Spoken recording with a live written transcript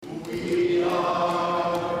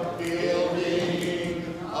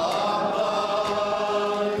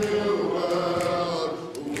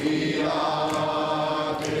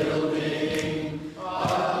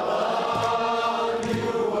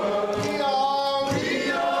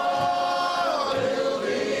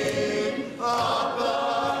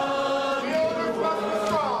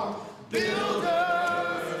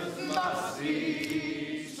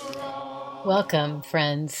Welcome,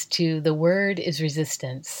 friends, to The Word is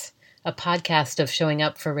Resistance, a podcast of showing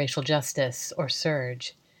up for racial justice, or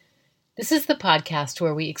SURJ. This is the podcast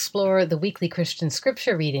where we explore the weekly Christian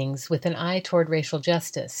scripture readings with an eye toward racial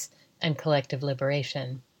justice and collective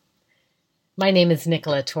liberation. My name is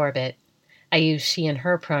Nicola Torbett. I use she and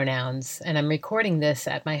her pronouns, and I'm recording this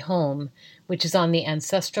at my home, which is on the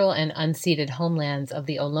ancestral and unceded homelands of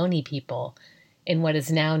the Ohlone people in what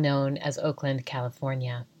is now known as Oakland,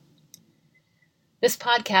 California. This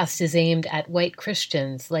podcast is aimed at white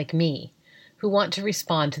Christians like me who want to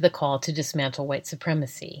respond to the call to dismantle white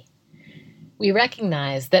supremacy. We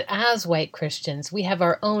recognize that as white Christians, we have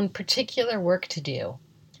our own particular work to do.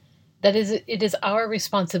 That is, it is our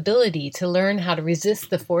responsibility to learn how to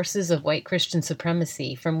resist the forces of white Christian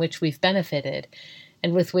supremacy from which we've benefited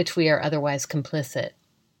and with which we are otherwise complicit.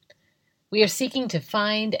 We are seeking to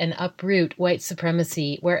find and uproot white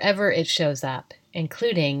supremacy wherever it shows up,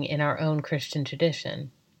 including in our own Christian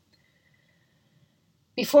tradition.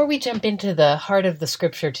 Before we jump into the heart of the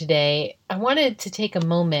scripture today, I wanted to take a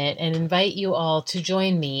moment and invite you all to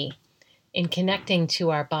join me in connecting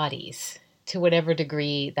to our bodies, to whatever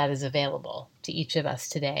degree that is available to each of us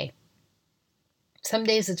today. Some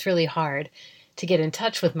days it's really hard to get in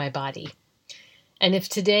touch with my body. And if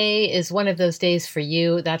today is one of those days for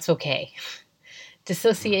you, that's okay.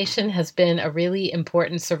 Dissociation has been a really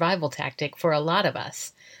important survival tactic for a lot of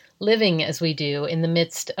us, living as we do in the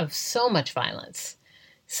midst of so much violence.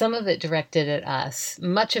 Some of it directed at us,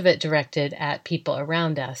 much of it directed at people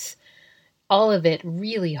around us, all of it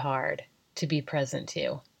really hard to be present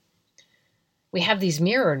to. We have these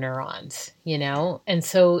mirror neurons, and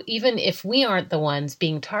so even if we aren't the ones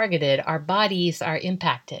being targeted, our bodies are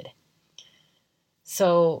impacted.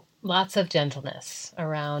 So lots of gentleness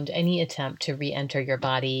around any attempt to re-enter your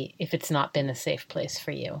body if it's not been a safe place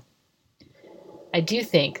for you. I do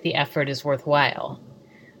think the effort is worthwhile.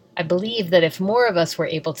 I believe that if more of us were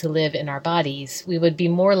able to live in our bodies, we would be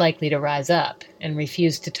more likely to rise up and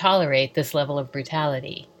refuse to tolerate this level of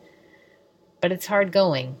brutality. But it's hard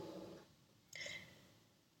going.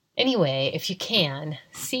 Anyway, if you can,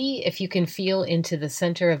 see if you can feel into the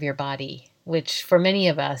center of your body, which for many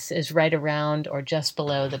of us is right around or just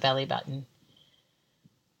below the belly button.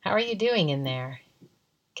 How are you doing in there?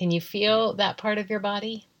 Can you feel that part of your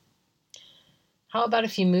body? How about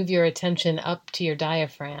if you move your attention up to your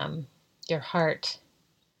diaphragm, your heart,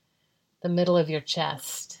 the middle of your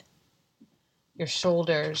chest, your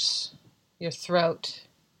shoulders, your throat,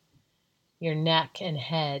 your neck and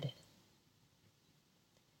head?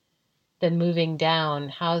 Then moving down,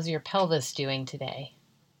 how's your pelvis doing today?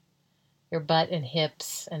 Your butt and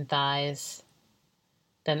hips and thighs,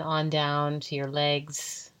 then on down to your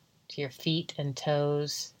legs, to your feet and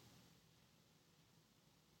toes.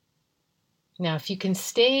 Now, if you can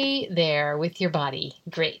stay there with your body,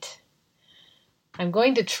 great. I'm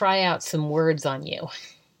going to try out some words on you,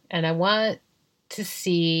 and I want to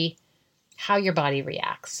see how your body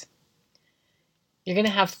reacts. You're going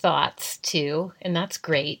to have thoughts too, and that's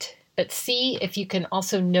great, but see if you can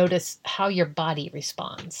also notice how your body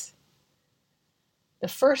responds. The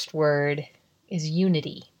first word is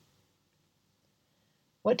unity.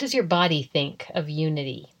 What does your body think of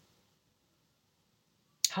unity?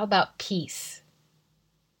 How about peace?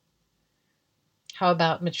 How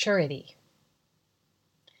about maturity?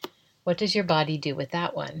 What does your body do with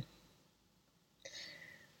that one?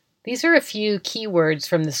 These are a few key words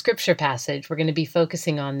from the scripture passage we're going to be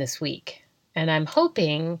focusing on this week. And I'm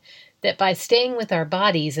hoping that by staying with our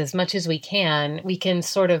bodies as much as we can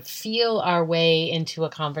sort of feel our way into a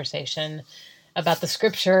conversation about the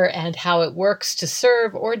scripture and how it works to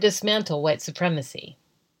serve or dismantle white supremacy.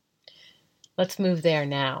 Let's move there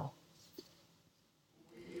now.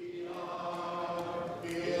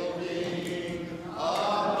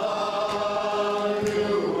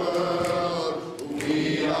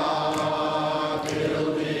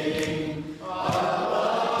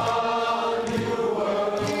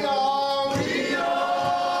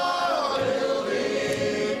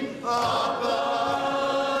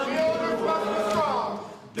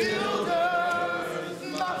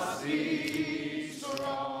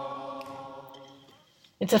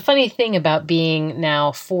 It's a funny thing about being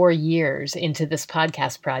now 4 years into this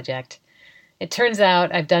podcast project. It turns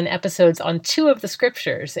out I've done episodes on 2 of the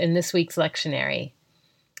scriptures in this week's lectionary.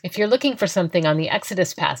 If you're looking for something on the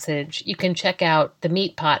Exodus passage, you can check out The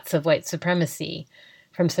Meat Pots of White Supremacy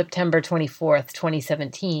from September 24th,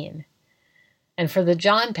 2017. And for the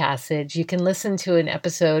John passage, you can listen to an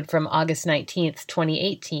episode from August 19th,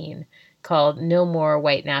 2018, called No More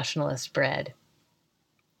White Nationalist Bread.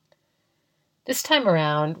 This time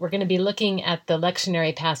around, we're going to be looking at the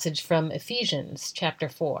lectionary passage from Ephesians chapter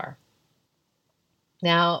 4.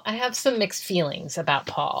 Now, I have some mixed feelings about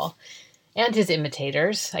Paul and his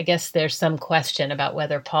imitators. I guess there's some question about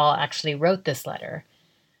whether Paul actually wrote this letter.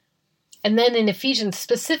 And then in Ephesians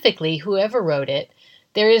specifically, whoever wrote it,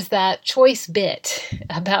 there is that choice bit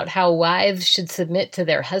about how wives should submit to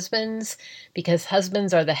their husbands because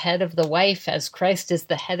husbands are the head of the wife as Christ is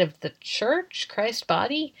the head of the church, Christ's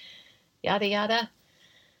body, yada yada.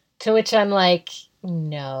 To which I'm like,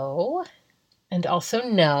 no, and also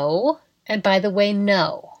no, and by the way,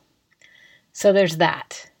 no. So there's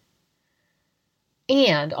that.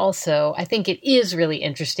 And also, I think it is really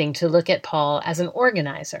interesting to look at Paul as an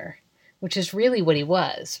organizer, which is really what he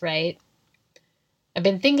was, right? I've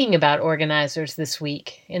been thinking about organizers this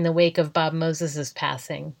week in the wake of Bob Moses'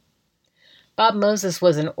 passing. Bob Moses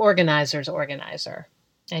was an organizer's organizer,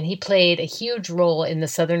 and he played a huge role in the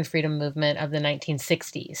Southern freedom movement of the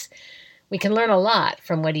 1960s. We can learn a lot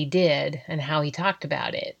from what he did and how he talked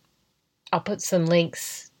about it. I'll put some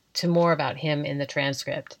links to more about him in the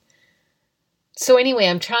transcript. So anyway,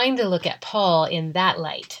 I'm trying to look at Paul in that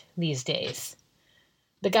light these days.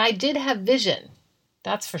 The guy did have vision,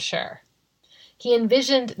 that's for sure. He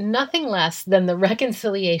envisioned nothing less than the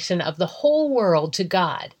reconciliation of the whole world to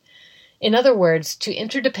God. In other words, to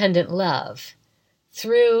interdependent love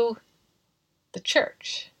through the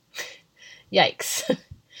church. Yikes.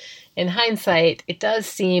 In hindsight, it does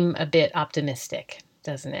seem a bit optimistic,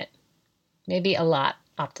 doesn't it? Maybe a lot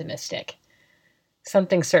optimistic.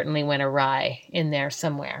 Something certainly went awry in there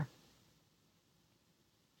somewhere.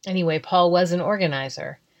 Anyway, Paul was an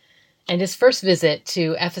organizer. And his first visit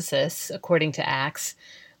to Ephesus, according to Acts,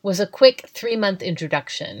 was a quick 3-month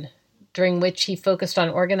introduction, during which he focused on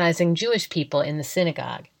organizing Jewish people in the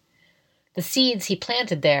synagogue. The seeds he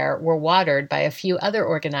planted there were watered by a few other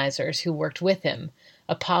organizers who worked with him,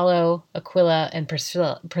 Apollo, Aquila, and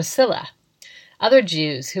Priscilla, other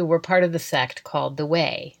Jews who were part of the sect called the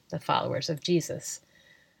Way, the followers of Jesus.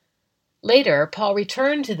 Later, Paul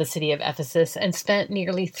returned to the city of Ephesus and spent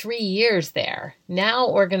nearly 3 years there, now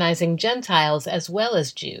organizing Gentiles as well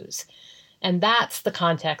as Jews. And that's the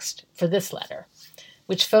context for this letter,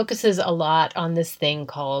 which focuses a lot on this thing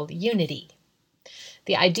called unity.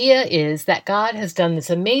 The idea is that God has done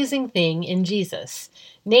this amazing thing in Jesus,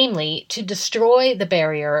 namely to destroy the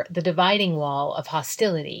barrier, the dividing wall of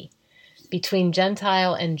hostility between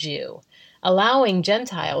Gentile and Jew, allowing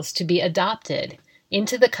Gentiles to be adopted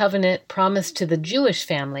into the covenant promised to the Jewish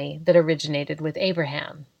family that originated with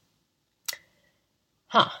Abraham.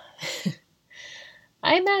 I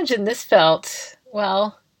imagine this felt,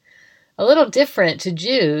 well, a little different to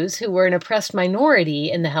Jews who were an oppressed minority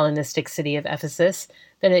in the Hellenistic city of Ephesus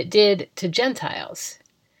than it did to Gentiles.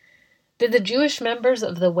 Did the Jewish members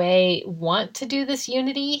of the Way want to do this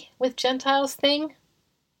unity with Gentiles thing?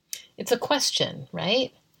 It's a question,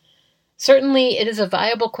 right? Certainly, it is a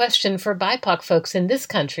viable question for BIPOC folks in this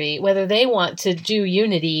country, whether they want to do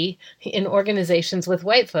unity in organizations with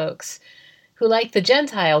white folks, who, like the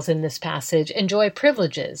Gentiles in this passage, enjoy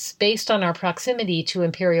privileges based on our proximity to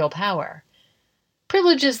imperial power.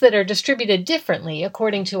 Privileges that are distributed differently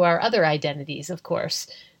according to our other identities, of course,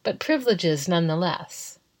 but privileges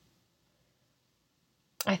nonetheless.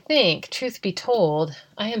 I think, truth be told,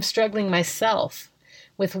 I am struggling myself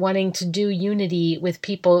with wanting to do unity with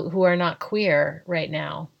people who are not queer right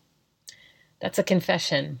now. That's a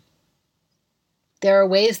confession. There are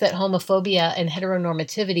ways that homophobia and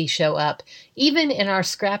heteronormativity show up, even in our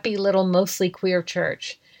scrappy little mostly queer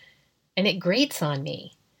church, and it grates on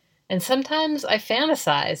me. And sometimes I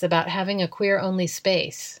fantasize about having a queer-only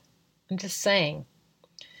space. I'm just saying.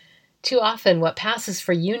 Too often what passes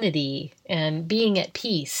for unity and being at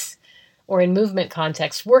peace, or in movement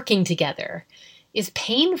context, working together, is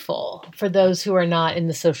painful for those who are not in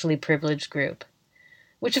the socially privileged group,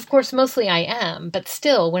 which of course mostly I am, but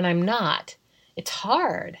still when I'm not, it's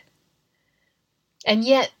hard. And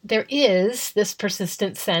yet there is this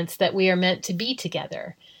persistent sense that we are meant to be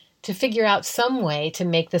together, to figure out some way to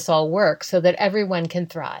make this all work so that everyone can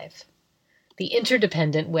thrive. The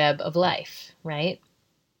interdependent web of life, right?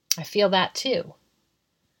 I feel that too.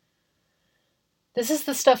 This is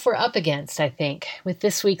the stuff we're up against, I think, with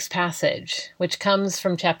this week's passage, which comes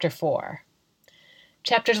from chapter 4.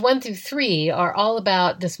 Chapters 1 through 3 are all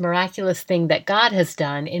about this miraculous thing that God has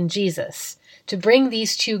done in Jesus to bring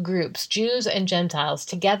these two groups, Jews and Gentiles,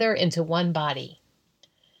 together into one body.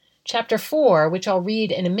 Chapter 4, which I'll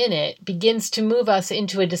read in a minute, begins to move us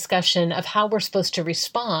into a discussion of how we're supposed to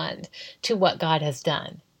respond to what God has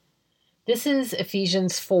done. This is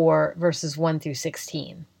Ephesians 4, verses 1 through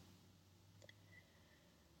 16.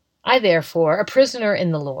 I, therefore, a prisoner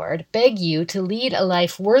in the Lord, beg you to lead a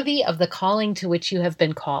life worthy of the calling to which you have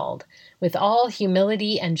been called, with all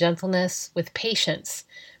humility and gentleness, with patience,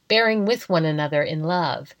 bearing with one another in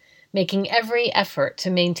love, making every effort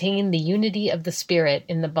to maintain the unity of the Spirit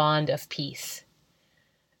in the bond of peace.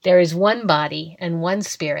 There is one body and one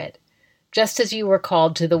Spirit, just as you were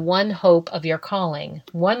called to the one hope of your calling,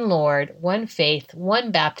 one Lord, one faith, one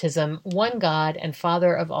baptism, one God and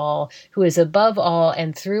Father of all, who is above all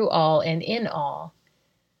and through all and in all.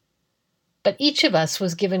 But each of us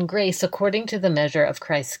was given grace according to the measure of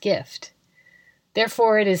Christ's gift.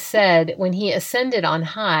 Therefore it is said, when he ascended on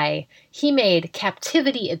high, he made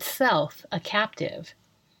captivity itself a captive.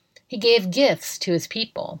 He gave gifts to his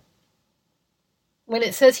people. When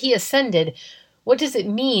it says he ascended, what does it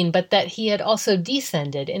mean but that he had also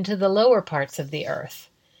descended into the lower parts of the earth?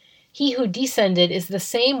 He who descended is the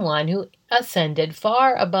same one who ascended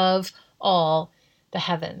far above all the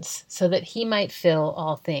heavens, so that he might fill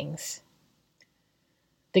all things.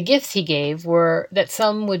 The gifts he gave were that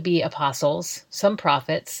some would be apostles, some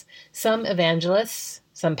prophets, some evangelists,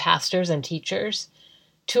 some pastors and teachers,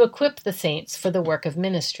 to equip the saints for the work of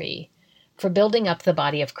ministry, for building up the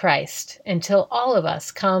body of Christ, until all of us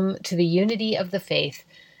come to the unity of the faith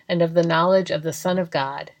and of the knowledge of the Son of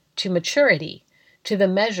God, to maturity, to the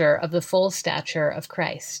measure of the full stature of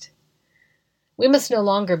Christ. We must no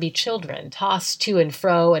longer be children, tossed to and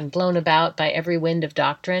fro and blown about by every wind of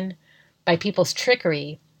doctrine, by people's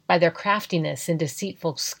trickery, by their craftiness and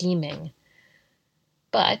deceitful scheming.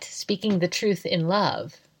 But, speaking the truth in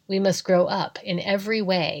love, we must grow up in every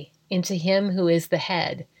way into him who is the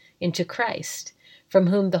head, into Christ, from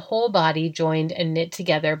whom the whole body, joined and knit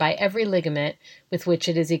together by every ligament with which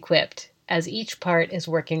it is equipped, as each part is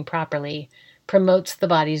working properly, promotes the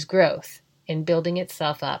body's growth in building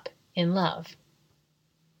itself up in love.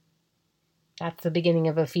 That's the beginning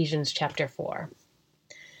of Ephesians chapter 4.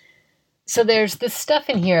 So there's this stuff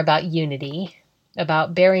in here about unity,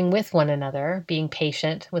 about bearing with one another, being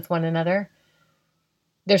patient with one another.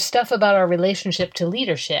 There's stuff about our relationship to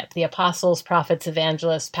leadership, the apostles, prophets,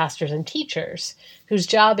 evangelists, pastors, and teachers, whose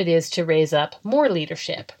job it is to raise up more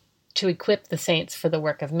leadership, to equip the saints for the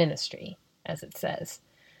work of ministry, as it says.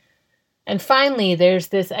 And finally, there's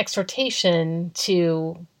this exhortation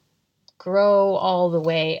to grow all the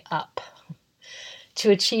way up,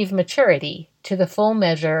 to achieve maturity, to the full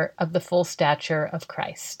measure of the full stature of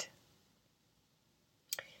Christ.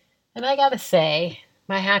 And I gotta say,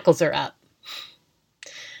 my hackles are up.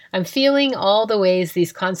 I'm feeling all the ways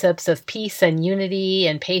these concepts of peace and unity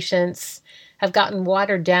and patience have gotten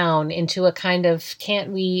watered down into a kind of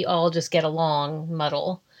can't we all just get along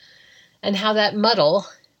muddle, and how that muddle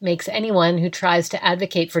makes anyone who tries to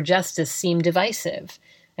advocate for justice seem divisive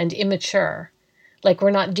and immature, like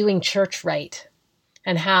we're not doing church right,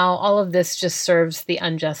 and how all of this just serves the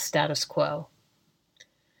unjust status quo.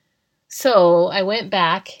 So I went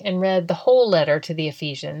back and read the whole letter to the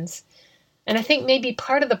Ephesians, and I think maybe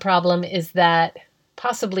part of the problem is that,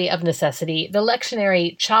 possibly of necessity, the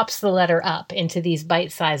lectionary chops the letter up into these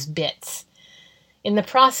bite-sized bits. In the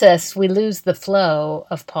process, we lose the flow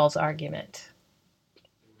of Paul's argument.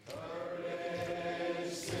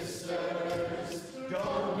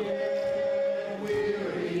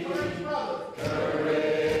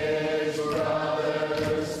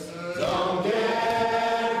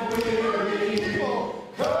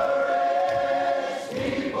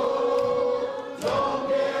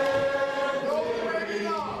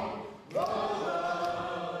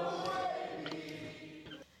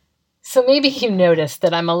 So maybe you noticed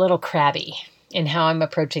that I'm a little crabby in how I'm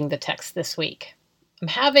approaching the text this week. I'm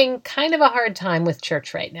having kind of a hard time with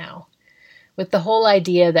church right now, with the whole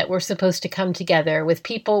idea that we're supposed to come together with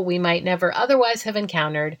people we might never otherwise have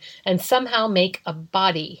encountered and somehow make a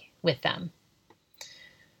body with them.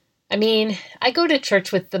 I mean, I go to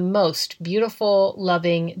church with the most beautiful,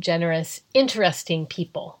 loving, generous, interesting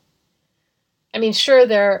people. I mean, sure,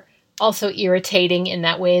 they're also irritating in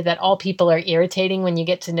that way that all people are irritating when you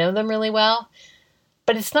get to know them really well.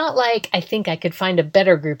 But it's not like I think I could find a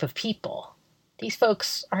better group of people. These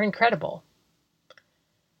folks are incredible.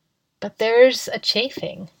 But there's a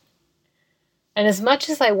chafing. And as much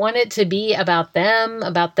as I want it to be about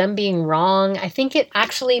them being wrong, I think it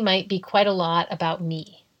actually might be quite a lot about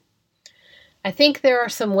me. I think there are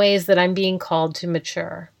some ways that I'm being called to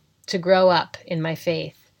mature, to grow up in my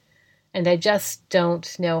faith. And I just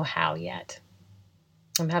don't know how yet.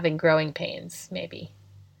 I'm having growing pains, maybe.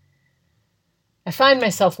 I find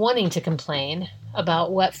myself wanting to complain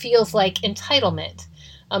about what feels like entitlement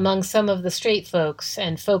among some of the straight folks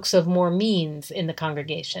and folks of more means in the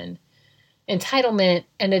congregation. Entitlement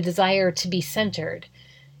and a desire to be centered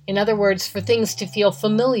In other words, for things to feel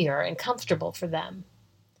familiar and comfortable for them.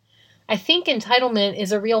 I think entitlement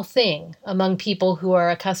is a real thing among people who are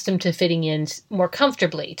accustomed to fitting in more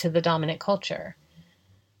comfortably to the dominant culture.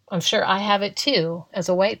 I'm sure I have it too, as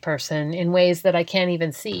a white person, in ways that I can't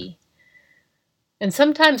even see. And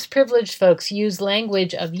sometimes privileged folks use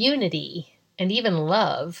language of unity and even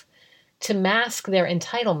love to mask their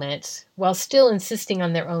entitlement while still insisting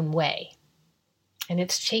on their own way. And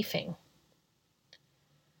it's chafing.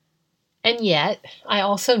 And yet, I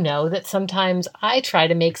also know that sometimes I try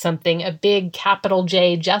to make something a big capital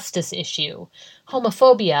J justice issue,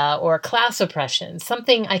 homophobia or class oppression,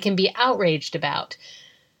 something I can be outraged about,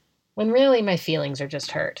 when really my feelings are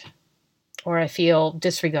just hurt, or I feel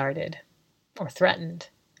disregarded or threatened.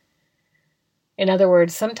 In other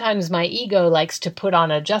words, sometimes my ego likes to put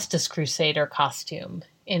on a Justice Crusader costume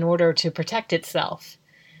in order to protect itself.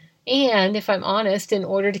 And, if I'm honest, in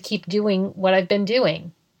order to keep doing what I've been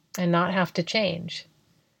doing and not have to change.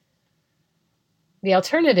 The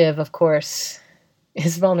alternative, of course,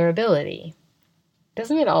 is vulnerability.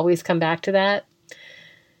 Doesn't it always come back to that?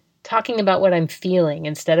 Talking about what I'm feeling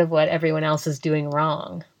instead of what everyone else is doing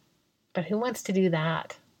wrong. But who wants to do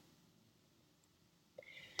that?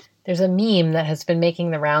 There's a meme that has been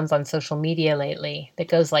making the rounds on social media lately that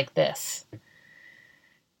goes like this.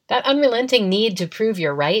 That unrelenting need to prove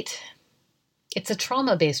you're right, it's a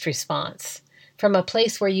trauma-based response from a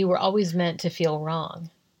place where you were always meant to feel wrong.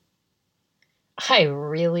 I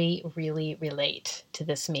really, really relate to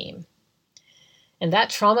this meme. And that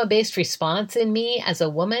trauma-based response in me as a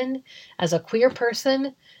woman, as a queer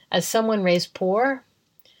person, as someone raised poor,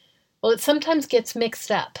 well, it sometimes gets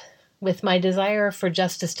mixed up with my desire for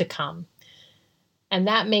justice to come. And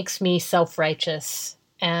that makes me self-righteous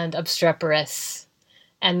and obstreperous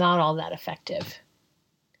and not all that effective.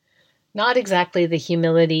 Not exactly the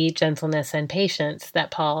humility, gentleness, and patience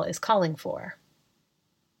that Paul is calling for.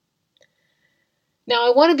 Now,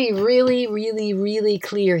 I want to be really, really, really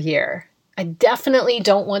clear here. I definitely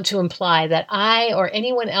don't want to imply that I or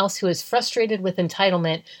anyone else who is frustrated with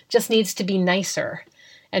entitlement just needs to be nicer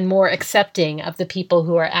and more accepting of the people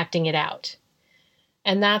who are acting it out.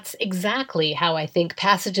 And that's exactly how I think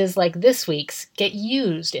passages like this week's get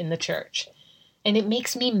used in the church. And it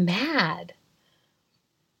makes me mad.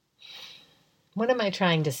 What am I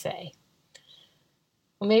trying to say?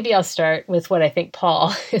 Well, maybe I'll start with what I think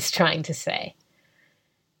Paul is trying to say.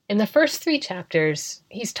 In the first 3 chapters,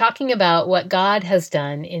 he's talking about what God has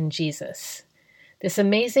done in Jesus, this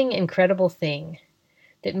amazing, incredible thing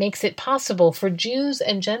that makes it possible for Jews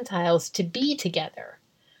and Gentiles to be together.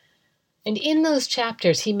 And in those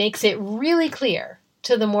chapters, he makes it really clear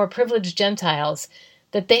to the more privileged Gentiles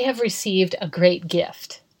that they have received a great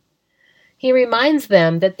gift. He reminds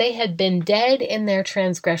them that they had been dead in their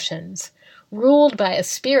transgressions, ruled by a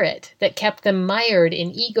spirit that kept them mired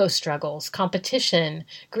in ego struggles, competition,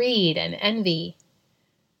 greed, and envy.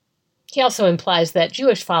 He also implies that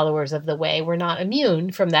Jewish followers of the way were not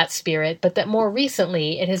immune from that spirit, but that more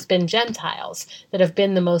recently it has been Gentiles that have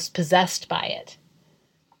been the most possessed by it.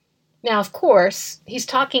 Now, of course, he's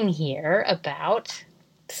talking here about,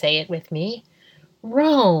 say it with me,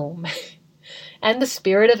 Rome, and the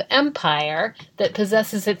spirit of empire that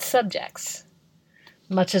possesses its subjects,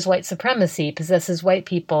 much as white supremacy possesses white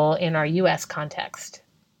people in our U.S. context.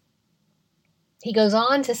 He goes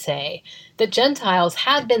on to say that Gentiles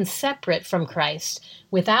had been separate from Christ,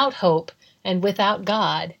 without hope and without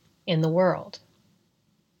God in the world.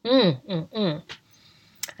 I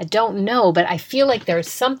don't know, but I feel like there's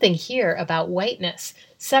something here about whiteness,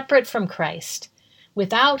 separate from Christ,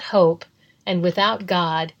 without hope and without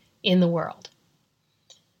God in the world.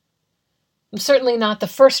 I'm certainly not the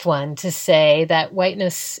first one to say that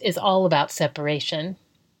whiteness is all about separation.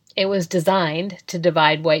 It was designed to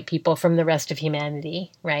divide white people from the rest of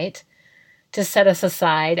humanity, right? To set us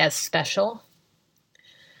aside as special.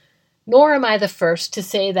 Nor am I the first to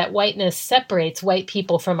say that whiteness separates white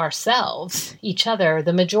people from ourselves, each other,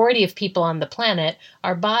 the majority of people on the planet,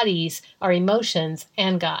 our bodies, our emotions,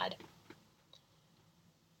 and God.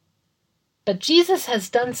 But Jesus has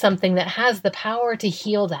done something that has the power to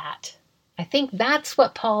heal that. I think that's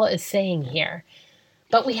what Paul is saying here.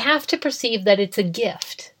 But we have to perceive that it's a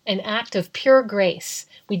gift, an act of pure grace.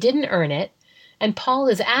 We didn't earn it, and Paul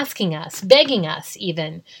is asking us, begging us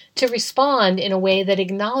even, to respond in a way that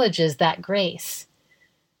acknowledges that grace,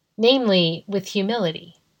 namely with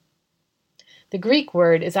humility. The Greek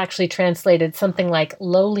word is actually translated something like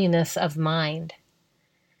lowliness of mind.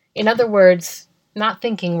 In other words, not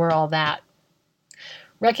thinking we're all that.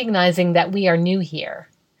 Recognizing that we are new here,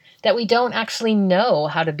 that we don't actually know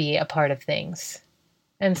how to be a part of things.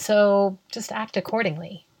 And so just act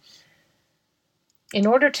accordingly. In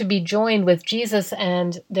order to be joined with Jesus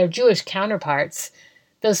and their Jewish counterparts,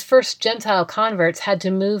 those first Gentile converts had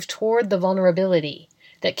to move toward the vulnerability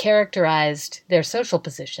that characterized their social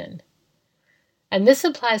position. And this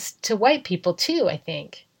applies to white people too, I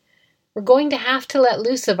think. We're going to have to let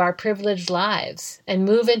loose of our privileged lives and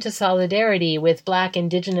move into solidarity with Black,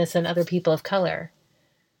 Indigenous, and other people of color.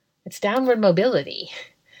 It's downward mobility.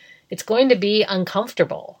 It's going to be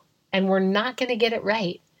uncomfortable, and we're not going to get it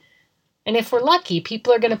right. And if we're lucky,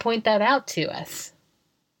 people are going to point that out to us.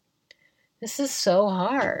 This is so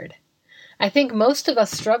hard. I think most of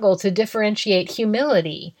us struggle to differentiate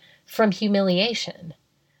humility from humiliation.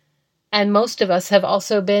 And most of us have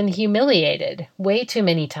also been humiliated way too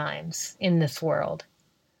many times in this world.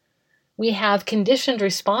 We have conditioned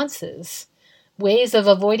responses, ways of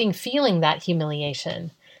avoiding feeling that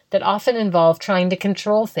humiliation that often involve trying to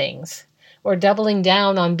control things, or doubling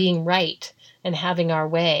down on being right and having our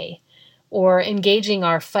way, or engaging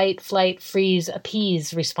our fight, flight, freeze,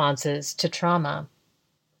 appease responses to trauma.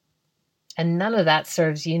 And none of that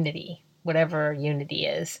serves unity, whatever unity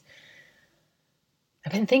is.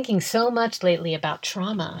 I've been thinking so much lately about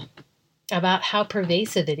trauma, about how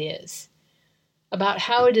pervasive it is, about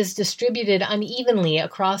how it is distributed unevenly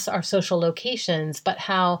across our social locations, but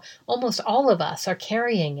how almost all of us are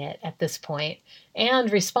carrying it at this point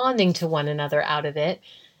and responding to one another out of it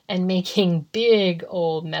and making big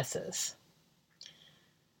old messes.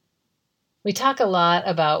 We talk a lot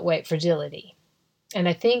about white fragility, and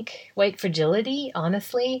I think white fragility,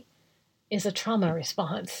 honestly, is a trauma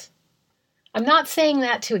response. I'm not saying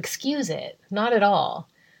that to excuse it, not at all.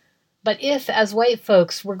 But if, as white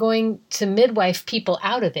folks, we're going to midwife people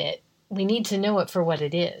out of it, we need to know it for what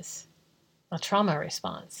it is, a trauma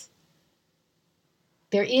response.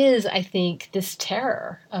 There is, I think, this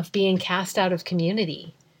terror of being cast out of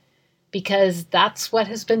community, because that's what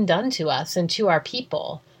has been done to us and to our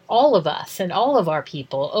people, all of us and all of our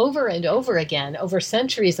people, over and over again, over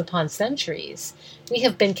centuries upon centuries. We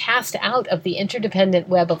have been cast out of the interdependent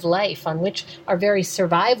web of life on which our very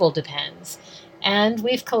survival depends. And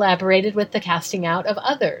we've collaborated with the casting out of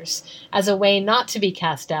others as a way not to be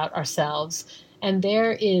cast out ourselves. And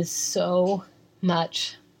there is so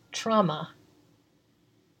much trauma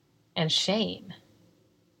and shame.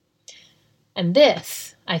 And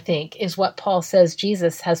this, I think, is what Paul says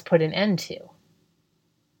Jesus has put an end to.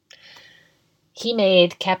 He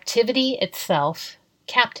made captivity itself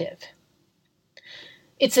captive.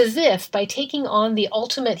 It's as if by taking on the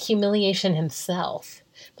ultimate humiliation himself,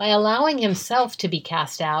 by allowing himself to be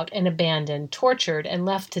cast out and abandoned, tortured, and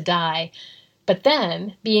left to die, but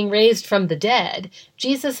then, being raised from the dead,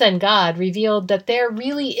 Jesus and God revealed that there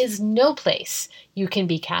really is no place you can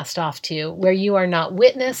be cast off to where you are not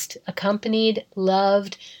witnessed, accompanied,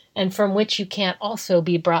 loved, and from which you can't also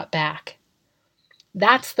be brought back.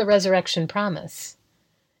 That's the resurrection promise,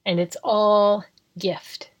 and it's all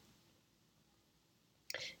gift.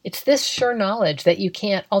 It's this sure knowledge that you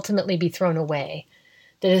can't ultimately be thrown away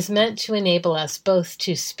that is meant to enable us both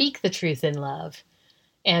to speak the truth in love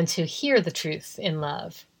and to hear the truth in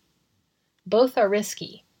love. Both are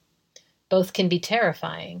risky. Both can be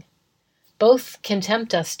terrifying. Both can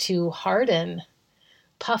tempt us to harden,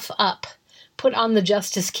 puff up, put on the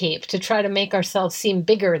justice cape to try to make ourselves seem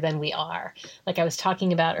bigger than we are, like I was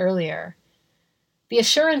talking about earlier. The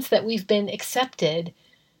assurance that we've been accepted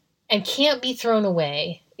and can't be thrown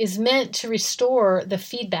away is meant to restore the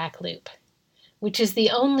feedback loop, which is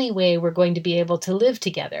the only way we're going to be able to live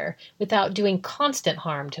together without doing constant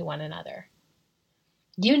harm to one another.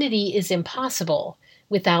 Unity is impossible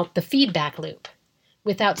without the feedback loop,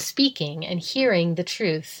 without speaking and hearing the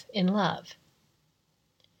truth in love.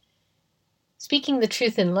 Speaking the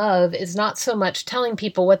truth in love is not so much telling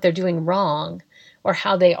people what they're doing wrong or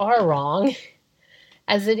how they are wrong,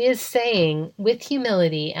 as it is saying, with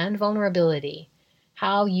humility and vulnerability,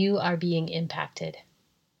 how you are being impacted.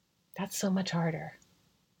 That's so much harder.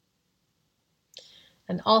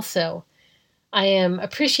 And also, I am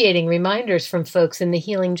appreciating reminders from folks in the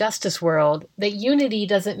healing justice world that unity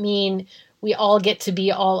doesn't mean we all get to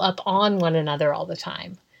be all up on one another all the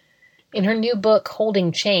time. In her new book,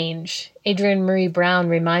 Holding Change, Adrienne Maree Brown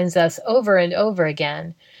reminds us over and over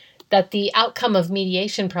again that the outcome of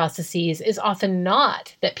mediation processes is often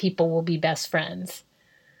not that people will be best friends.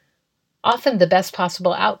 Often the best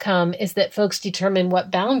possible outcome is that folks determine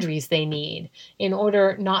what boundaries they need in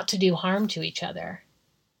order not to do harm to each other.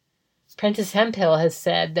 Prentice Hemphill has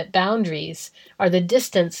said that boundaries are the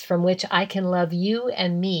distance from which I can love you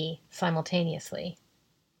and me simultaneously.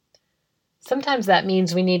 Sometimes that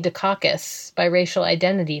means we need to caucus by racial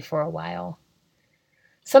identity for a while.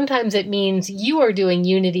 Sometimes it means you are doing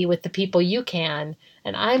unity with the people you can,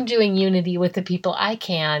 and I'm doing unity with the people I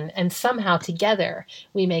can, and somehow together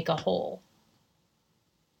we make a whole.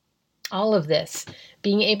 All of this,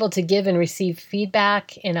 being able to give and receive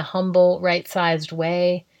feedback in a humble, right-sized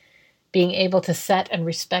way, being able to set and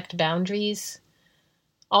respect boundaries,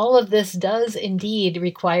 all of this does indeed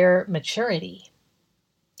require maturity.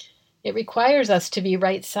 It requires us to be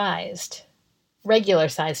right-sized,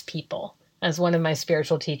 regular-sized people, as one of my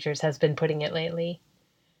spiritual teachers has been putting it lately.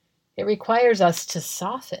 It requires us to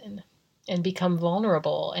soften and become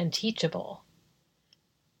vulnerable and teachable.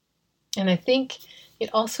 And I think it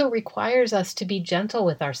also requires us to be gentle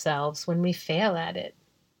with ourselves when we fail at it.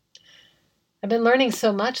 I've been learning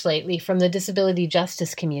so much lately from the disability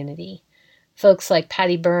justice community, folks like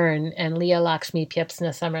Patty Byrne and Leah Lakshmi Piepsna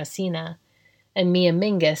Samrasina, and Mia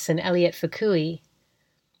Mingus and Elliot Fukui,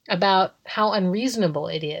 about how unreasonable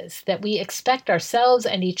it is that we expect ourselves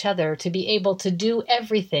and each other to be able to do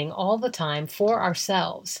everything all the time for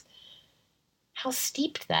ourselves. How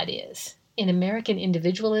steeped that is in American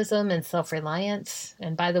individualism and self-reliance,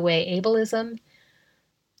 and by the way, ableism,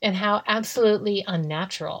 and how absolutely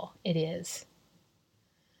unnatural it is.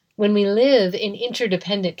 When we live in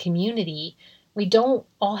interdependent community, we don't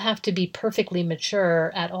all have to be perfectly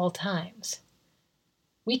mature at all times.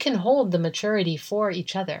 We can hold the maturity for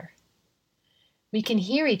each other. We can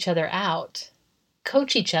hear each other out,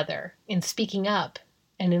 coach each other in speaking up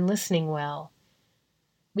and in listening well.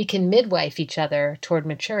 We can midwife each other toward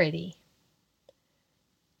maturity,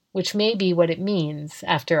 which may be what it means,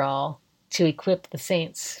 after all, to equip the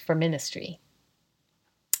saints for ministry.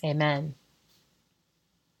 Amen.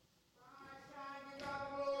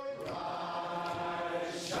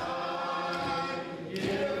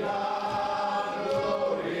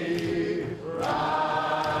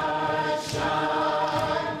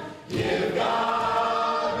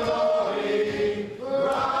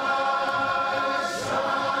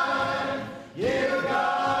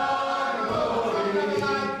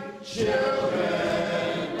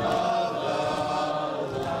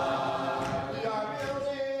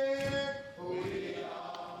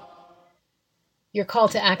 Your call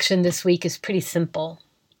to action this week is pretty simple.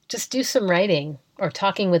 Just do some writing or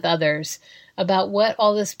talking with others about what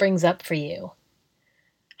all this brings up for you.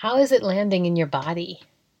 How is it landing in your body?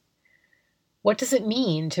 What does it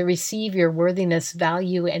mean to receive your worthiness,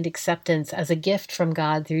 value, and acceptance as a gift from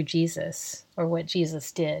God through Jesus, or what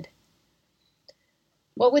Jesus did?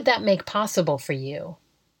 What would that make possible for you?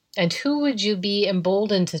 And who would you be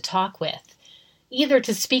emboldened to talk with, either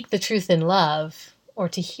to speak the truth in love or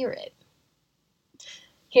to hear it?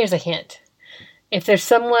 Here's a hint. If there's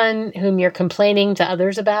someone whom you're complaining to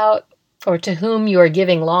others about, or to whom you are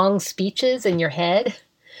giving long speeches in your head,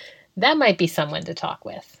 that might be someone to talk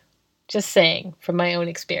with. Just saying, from my own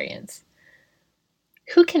experience.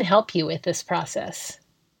 Who can help you with this process?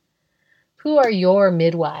 Who are your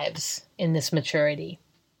midwives in this maturity?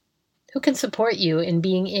 Who can support you in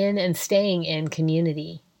being in and staying in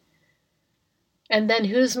community? And then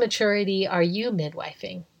whose maturity are you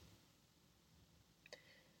midwifing?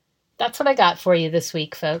 That's what I got for you this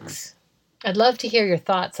week, folks. I'd love to hear your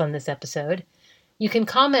thoughts on this episode. You can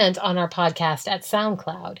comment on our podcast at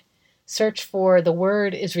SoundCloud. Search for The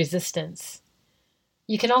Word is Resistance.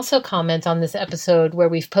 You can also comment on this episode where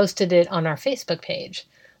we've posted it on our Facebook page.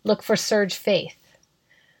 Look for Surge Faith.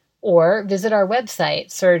 Or visit our website,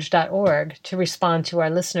 surge.org, to respond to our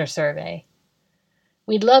listener survey.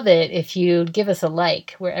 We'd love it if you'd give us a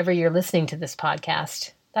like wherever you're listening to this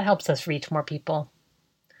podcast. That helps us reach more people.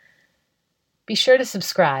 Be sure to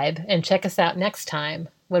subscribe and check us out next time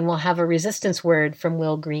when we'll have a resistance word from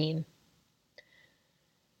Will Green.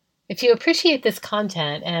 If you appreciate this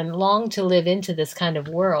content and long to live into this kind of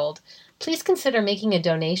world, please consider making a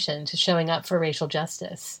donation to Showing Up for Racial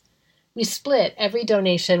Justice. We split every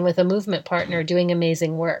donation with a movement partner doing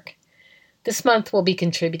amazing work. This month we'll be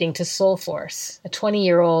contributing to Soul Force, a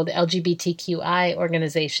 20-year-old LGBTQI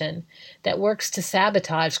organization that works to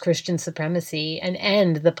sabotage Christian supremacy and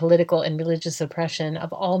end the political and religious oppression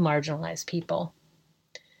of all marginalized people.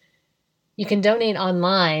 You can donate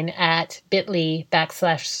online at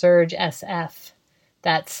bit.ly/surgesf.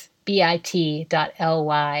 That's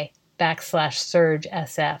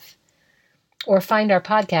bit.ly/surgesf. Or find our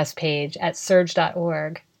podcast page at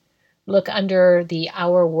surge.org. Look under the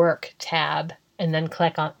Our Work tab and then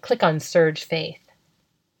click on Surge Faith.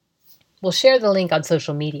 We'll share the link on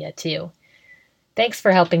social media too. Thanks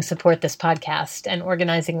for helping support this podcast and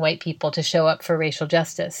organizing white people to show up for racial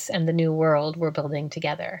justice and the new world we're building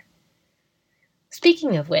together.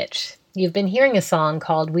 Speaking of which, you've been hearing a song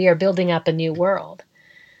called We Are Building Up a New World.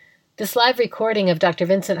 This live recording of Dr.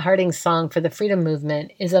 Vincent Harding's song for the Freedom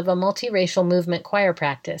Movement is of a multiracial movement choir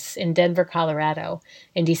practice in Denver, Colorado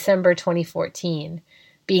in December 2014,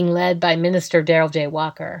 being led by Minister Darrell J.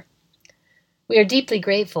 Walker. We are deeply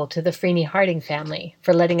grateful to the Freeney Harding family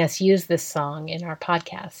for letting us use this song in our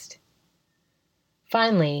podcast.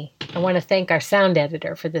 Finally, I want to thank our sound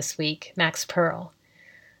editor for this week, Max Pearl.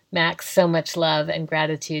 Max, so much love and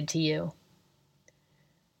gratitude to you.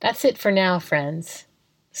 That's it for now, friends.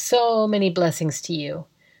 So many blessings to you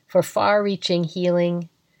for far-reaching healing,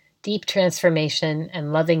 deep transformation,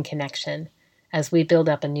 and loving connection as we build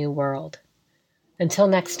up a new world. Until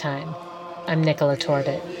next time, I'm Nicola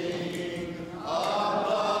Torbett.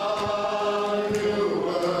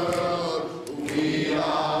 We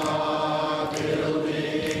are